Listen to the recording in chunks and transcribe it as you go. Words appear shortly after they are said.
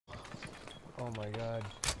Oh my god.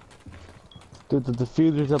 Dude, the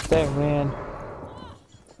diffuser's up there, man.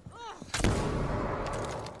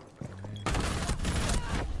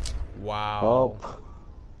 Wow. Oh.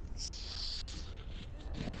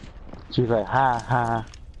 She's like, ha ha.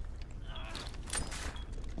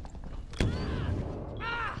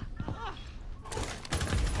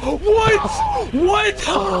 What? What?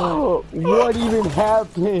 Oh, what even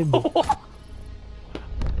happened?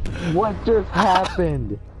 What just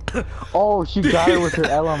happened? Oh, she got her with her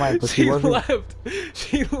LMI, but she wasn't. Left.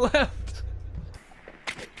 She left.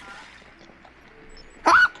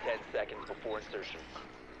 10 seconds before insertion.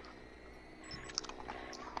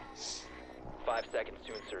 5 seconds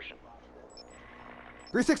to insertion.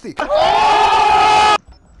 360. I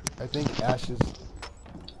think Ashes.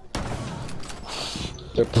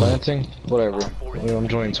 They're planting? Whatever. I'm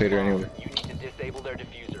joining Tater anyway. You need to disable their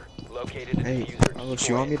diffuser. Located a Hey, diffuser. Alex,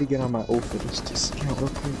 you want me to get on my oath for this discount real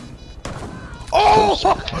quick? Oh!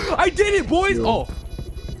 I did it, boys! Oh!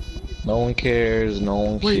 No one cares, no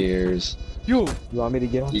one cares. Yo! You want me to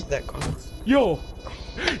get on that car? Yo!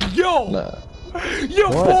 Yo! Nah. Yo,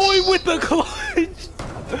 What? boy with the clutch!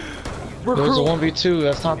 There's a 1v2,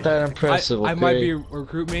 that's not that impressive, okay? I might be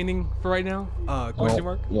recruit maining for right now. Question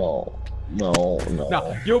mark? No.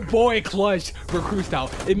 Nah, your boy clutch recruit style.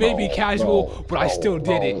 It may be casual, but I still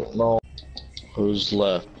did it. No. Who's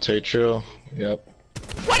left? Tatrio? Yep.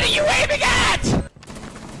 What are you aiming at?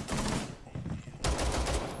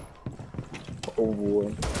 Oh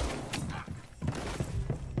boy.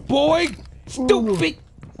 Boy! Stupid!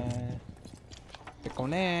 Click on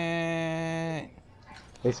that.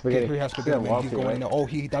 Hey, Spaghetti. He has spaghetti, She's man. He's walking, going right? in there. Oh,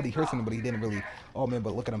 he thought he heard something, but he didn't really. Oh man,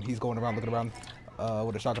 but look at him. He's going around, looking around.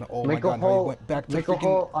 With a shotgun. Oh my god, how he went back to make a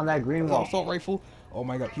hole on that green wall. assault rifle. Oh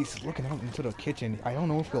my god, he's looking out into the kitchen. I don't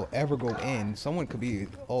know if he'll ever go in. Someone could be.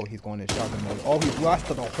 Oh, he's going in shotgun mode. Oh, he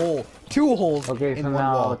blasted a hole, 2 holes Okay, in so one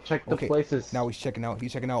now wall. check the places. Now he's checking out.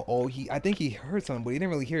 He's checking out. Oh, I think he heard something, but he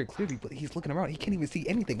didn't really hear it clearly. But he's looking around. He can't even see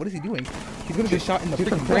anything. What is he doing? He's gonna get shot in the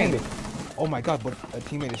freaking brain. Oh my god, but a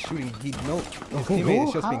teammate is shooting. He knows his teammate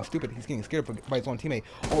is just being stupid. He's getting scared by his own teammate.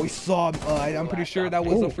 Oh, he saw him. I'm pretty sure that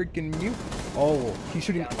was a freaking mute. Oh, he's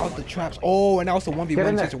shooting out the traps. Oh, and now it's a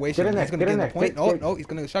 1v1 situation. He's gonna get in the point. Oh, no, he's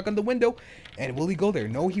gonna shotgun the window. And will he go there?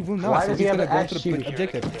 No, he will not. So he's gonna go to the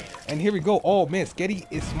objective. And here we go. Oh man, Sketty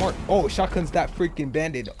is smart. Oh, shotguns that freaking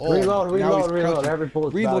bandit. Oh, Reload. Every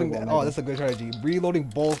bullet's reloading. Oh, that's a good strategy. Reloading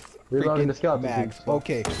both. Reloading the skeleton mags.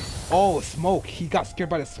 Okay. Oh, smoke. He got scared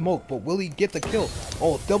by the smoke, but will he get the kill?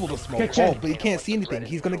 Oh, double the smoke. Oh, but he can't see anything.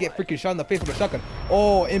 He's gonna get freaking shot in the face with a shotgun.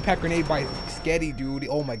 Oh, impact grenade by Sketty, dude.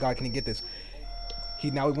 Oh my god, can he get this?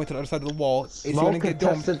 He went to the other side of the wall. Is he gonna get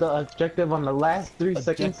domed? Contested the objective on the last 3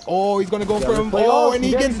 seconds. Oh, he's gonna go for him. Oh, and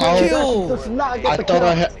he gets the kill. Does not get the kill.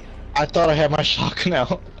 I thought I had my shotgun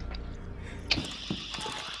out.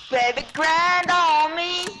 Baby, grind on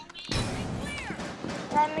me.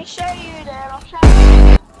 Let me show you that I'm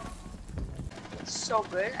trying. It's so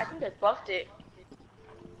good. I think they buffed it.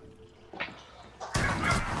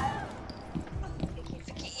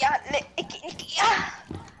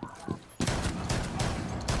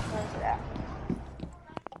 Where's that?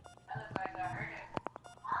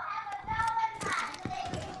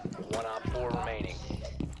 One op 4 remaining.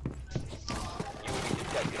 You will be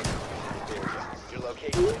detected in this area. Your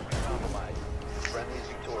location is compromised. Friendly is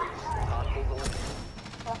victorious. Hostiles eliminated.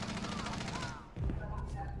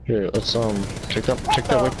 Here, let's check that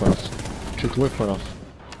waypoint off. Check the waypoint off.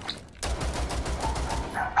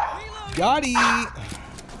 Gotti.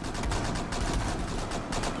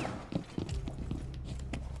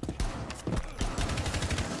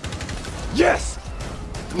 Yes!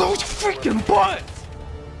 No freaking butt!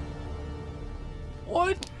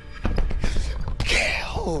 What?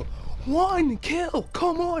 Kill! 1 kill!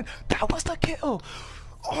 Come on! That was the kill!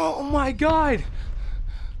 Oh my god!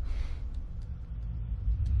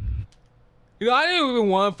 You know, I didn't even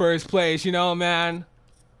want first place, you know, man.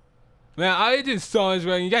 Man, I did so much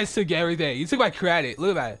wrong. You guys took everything. You took my credit.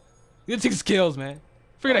 Look at that. You took skills, man.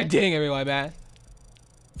 Freaking I dang everyone, man.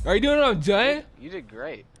 Are you doing what I'm doing? You did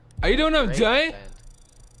great. Are you doing what I'm doing?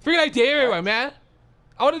 Freaking I dang everyone, man.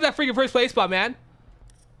 I wanted that freaking first place spot, man.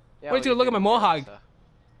 Yeah, Why don't you look at my mohawk?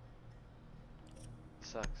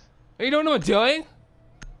 Sucks. Are you doing what I'm doing?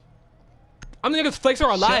 I'm the niggas flakes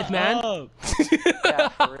are alive, man. Yeah,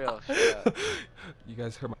 for real. Shut up. You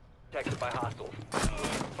guys heard my. Detected by hostiles.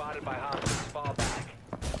 Spotted by hostiles. Fall back.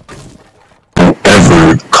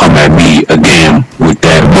 Ever come at me again with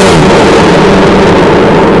that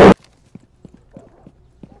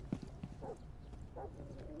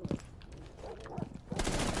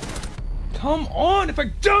Come on, if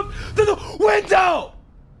I jump through the window!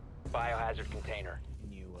 Biohazard biohazard container.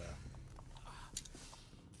 Can you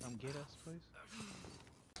come get us, please?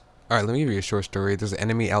 Alright, let me give you a short story. There's an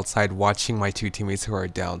enemy outside watching my 2 teammates who are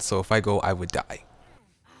down, so if I go, I would die.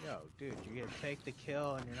 Yo, dude, you're gonna take the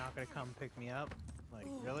kill and you're not gonna come pick me up? Like,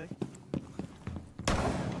 really?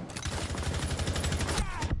 Fucking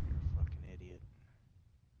idiot.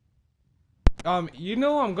 You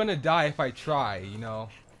know I'm gonna die if I try, you know.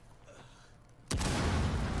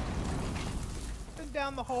 Been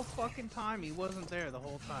down the whole fucking time. He wasn't there the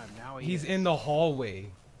whole time. Now He's is. in the hallway.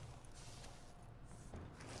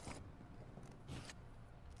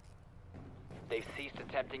 They've ceased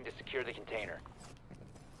attempting to secure the container.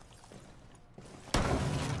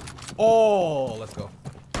 Oh, let's go.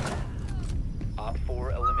 Op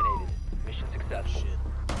 4 eliminated. Mission successful.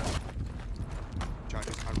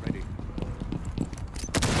 Charges are ready.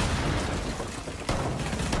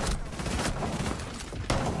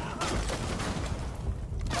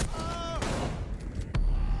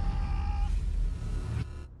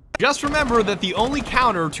 Just remember that the only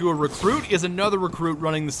counter to a recruit is another recruit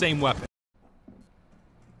running the same weapon.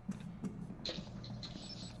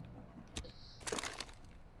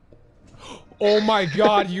 Oh my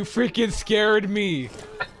god, you freaking scared me.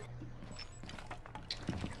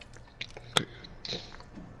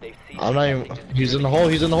 I'm not even. He's in the hole.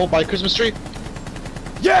 He's in the hole by the Christmas tree.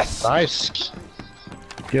 Yes! Nice.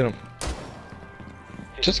 Get him.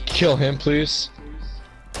 Just kill him, please.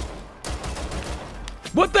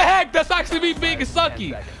 What the heck? That's actually me being a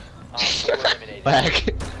sucky. Back.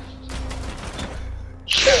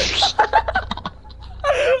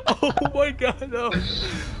 Oh my god, no.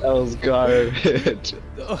 That was garbage.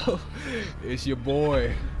 Oh, it's your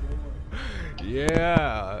boy.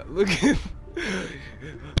 Yeah, look at.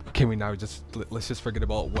 Can we now let's just forget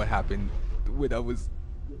about what happened when I was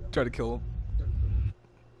trying to kill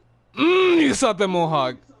him. You saw the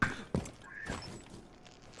mohawk.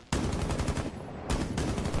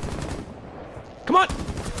 Come on.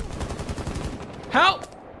 Help.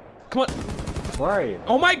 Come on. Where are you?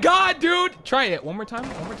 Oh my god, dude! Try it one more time.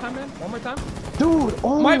 One more time, man. One more time. Dude,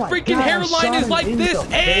 oh my my freaking God, hairline is like this.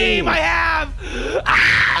 Aim, I have.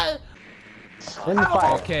 Ah! In the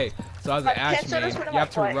fire. Okay, so as an Ashman, you have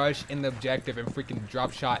to rush in the objective and freaking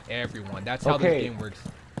drop shot everyone. That's how this game works.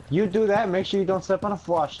 You do that. Make sure you don't step on a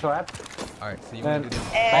flush trap. All right, so you want to do this.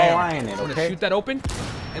 Align it, You want to okay? shoot that open,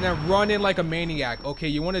 and then run in like a maniac. Okay,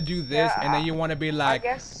 you want to do this, and then you want to be like. I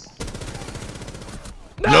guess.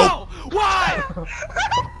 No! Why?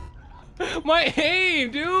 My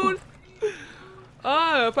aim, dude.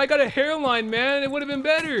 If I got a hairline, man, it would have been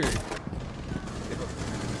better.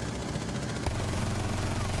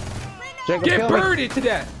 Jacob, Get birded to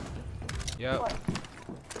death. Yep.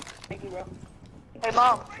 Thank you, bro. Hey,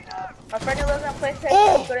 mom. My friend who lives on PlayStation.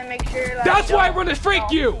 Oh! Gonna make sure. Like, That's why I want to freak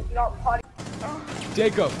you. Potty.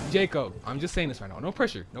 Jacob, I'm just saying this right now. No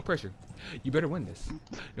pressure, no pressure. You better win this.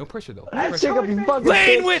 No pressure though. No pressure. Jacob, you fucking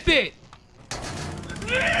Playing bitch. with it.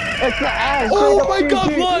 It's the ass. Oh Jacob, my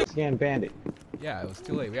god, blood. Scan bandit. Yeah, it was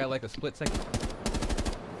too late. We had like a split second.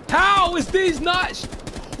 How is these not?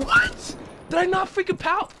 What? Did I not freaking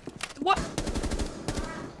pout? What?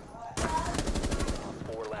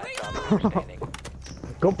 4 last operators standing.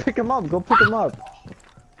 Go pick him up. Go pick him up.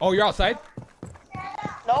 Oh, you're outside?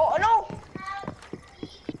 No, no.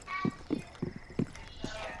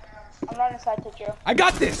 I'm not inside to Joe. I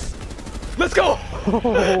got this. Let's go.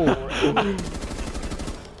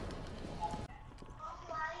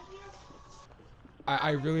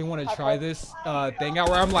 I really want to try this thing out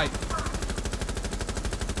where I'm like.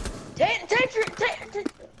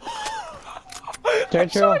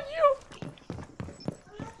 Tetro.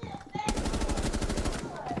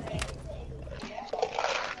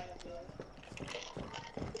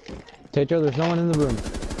 Tetro, there's no one in the room.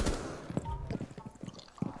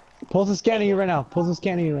 Pulse is scanning you right now. Pulse is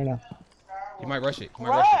scanning you right now. He might rush it. He might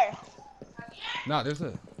rush it. Nah, there's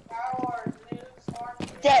a.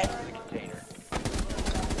 Dead.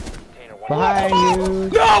 Behind you.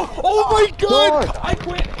 No! Oh my god! Door. I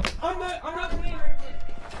quit. I'm not playing.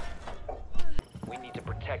 We need to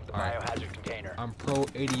protect the biohazard container. I'm pro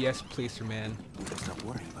ADS placer, man. Stop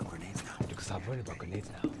worrying about grenades now. Stop worrying about grenades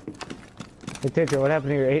now. Hey Tetro, what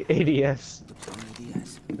happened to your ADS?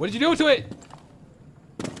 What did you do to it?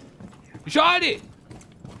 You shot it.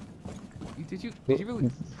 Did you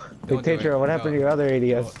really? Hey Tetro, what happened to your other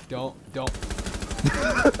ADS? Don't.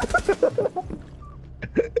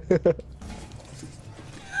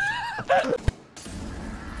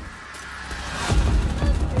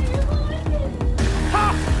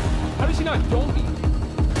 How did she not don't me?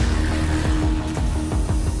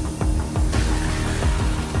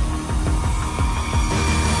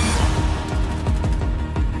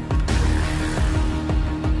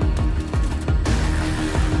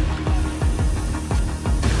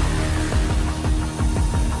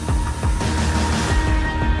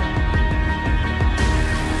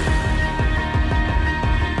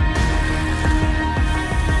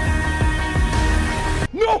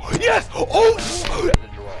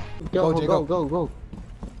 Go, Jay, go, go, go.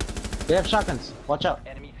 They have shotguns. Watch out.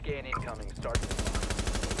 Enemy scan incoming. Start.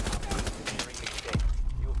 Entering the state.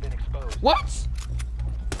 You have been exposed. What?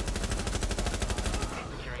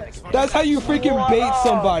 Securing the That's how you freaking bait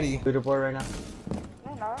somebody. Leaderboard right now.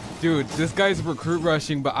 No, no. Dude, this guy's recruit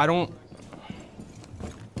rushing, but I don't.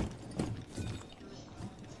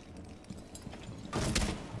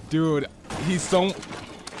 Dude, he's so.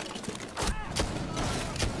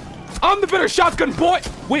 I'm the better shotgun boy.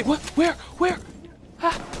 Wait, what? Where?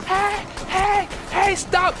 Hey,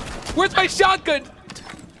 stop! Where's my shotgun?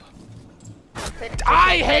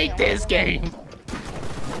 I hate this game.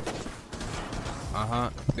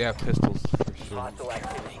 They have pistols for sure. hostile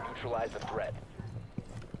activity. Neutralize the threat.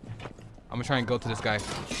 I'm gonna try and go to this guy.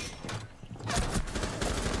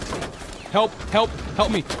 Help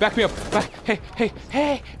me! Back me up! Back!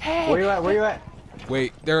 Hey! Where you at? Where you at?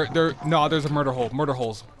 Wait, no, there's a murder hole. Murder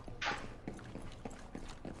holes.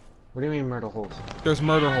 What do you mean murder holes? There's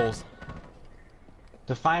murder holes.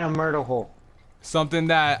 Define a murder hole. Something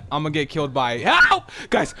that I'm gonna get killed by. Help!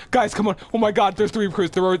 Guys, come on! Oh my God, there's 3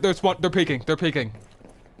 recruits. They're peeking.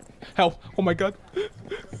 Help! Oh my God.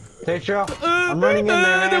 Tetra, I'm running in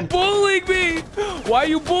there, man. They're bullying me. Why are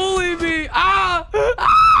you bullying me?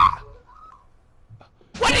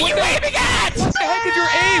 What are you aiming at? What the heck is your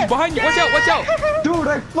aim? Behind you! Watch out!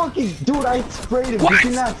 Dude, I sprayed him. What? Did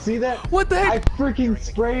you not see that? What the heck? I freaking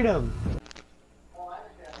sprayed him.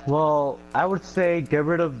 Well, I would say get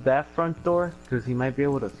rid of that front door, because he might be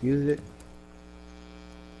able to fuse it.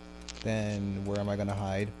 Then where am I gonna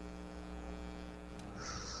hide?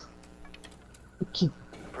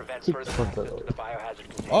 Prevent Keep further the access to the biohazard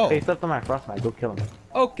container. Oh, Face up to my frostbite, go kill him.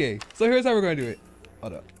 okay. So here's how we're gonna do it.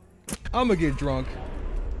 Hold up. I'm gonna get drunk.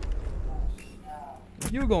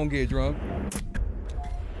 You gonna get drunk.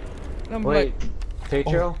 And I'm Wait, like,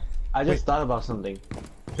 Tetra, oh, I just wait. thought about something.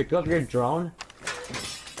 Pick up your drone.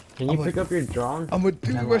 Can you pick up your drone? I'm gonna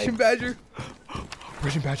do And, Russian like, Badger.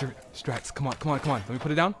 Russian Badger strats. Come on. Let me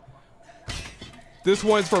put it down. This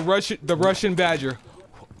one's for the Russian Badger.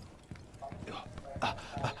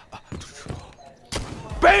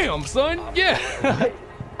 Bam, son. Yeah.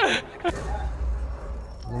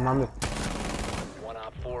 Remember. 1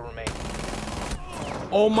 op 4 remaining.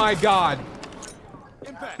 Oh my God.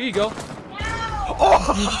 Here you go.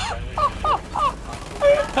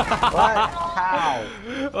 What? How?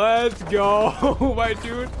 Let's go, my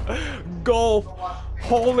dude. Golf.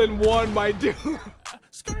 Hole in one, my dude.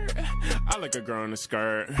 I like a girl in a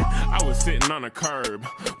skirt. I was sitting on a curb.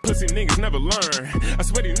 Pussy niggas never learn. I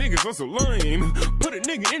swear these niggas also lame. Put a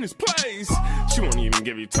nigga in his place. She won't even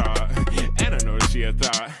give you talk. And I know that she a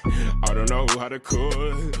thought. I don't know how to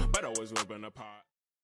cook, but always whipping a pot.